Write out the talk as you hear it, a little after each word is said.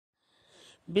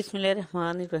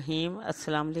Bismillahirrahmanirrahim.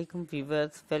 Assalamu alaikum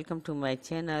viewers. Welcome to my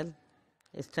channel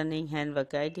Stunning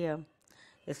Handwork Idea.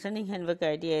 Stunning Handwork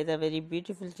Idea is a very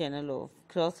beautiful channel of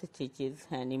cross stitches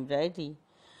and embroidery.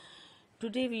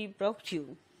 Today we brought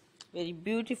you very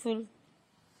beautiful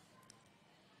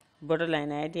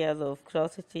borderline ideas of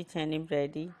cross stitch and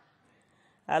embroidery.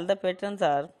 All the patterns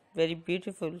are very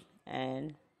beautiful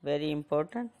and very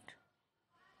important.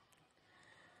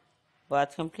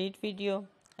 Watch complete video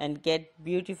and get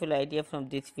beautiful idea from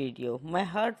this video. My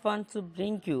heart wants to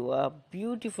bring you a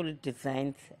beautiful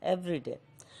designs every day.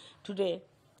 Today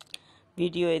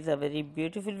video is a very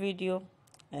beautiful video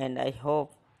and I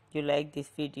hope you like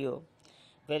this video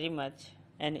very much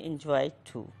and enjoy it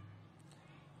too.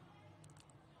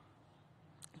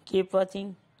 Keep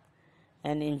watching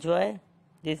and enjoy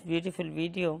this beautiful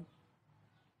video.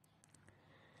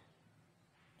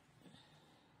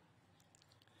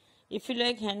 If you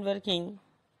like handworking,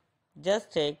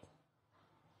 just take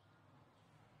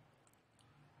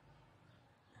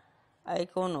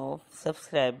icon of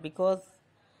subscribe because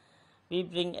we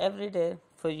bring every day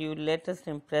for you latest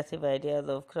impressive ideas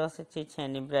of cross stitch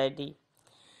and embroidery.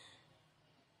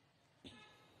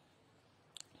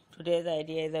 Today's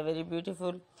idea is a very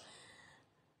beautiful.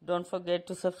 Don't forget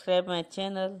to subscribe my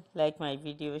channel, like my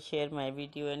video, share my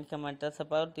video and comment us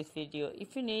about this video.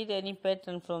 If you need any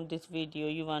pattern from this video,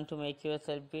 you want to make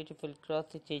yourself beautiful cross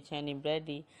stitch and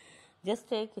embroidery, just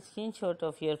take a screenshot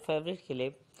of your favorite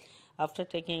clip. After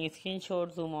taking a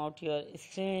screenshot, zoom out your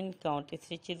screen, count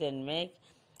stitches and make.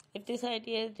 If this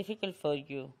idea is difficult for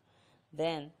you,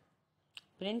 then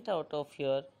print out of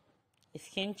your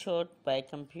screenshot by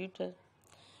computer.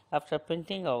 After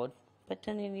printing out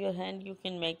pattern in your hand, you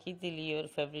can make easily your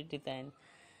favorite design.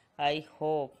 I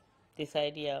hope this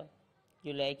idea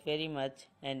you like very much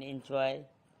and enjoy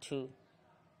too.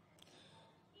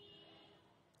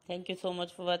 Thank you so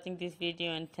much for watching this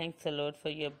video and thanks a lot for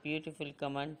your beautiful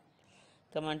comment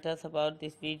us about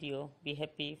this video. Be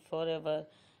happy forever.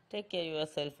 Take care of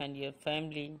yourself and your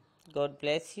family. God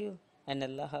bless you and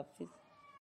Allah Hafiz.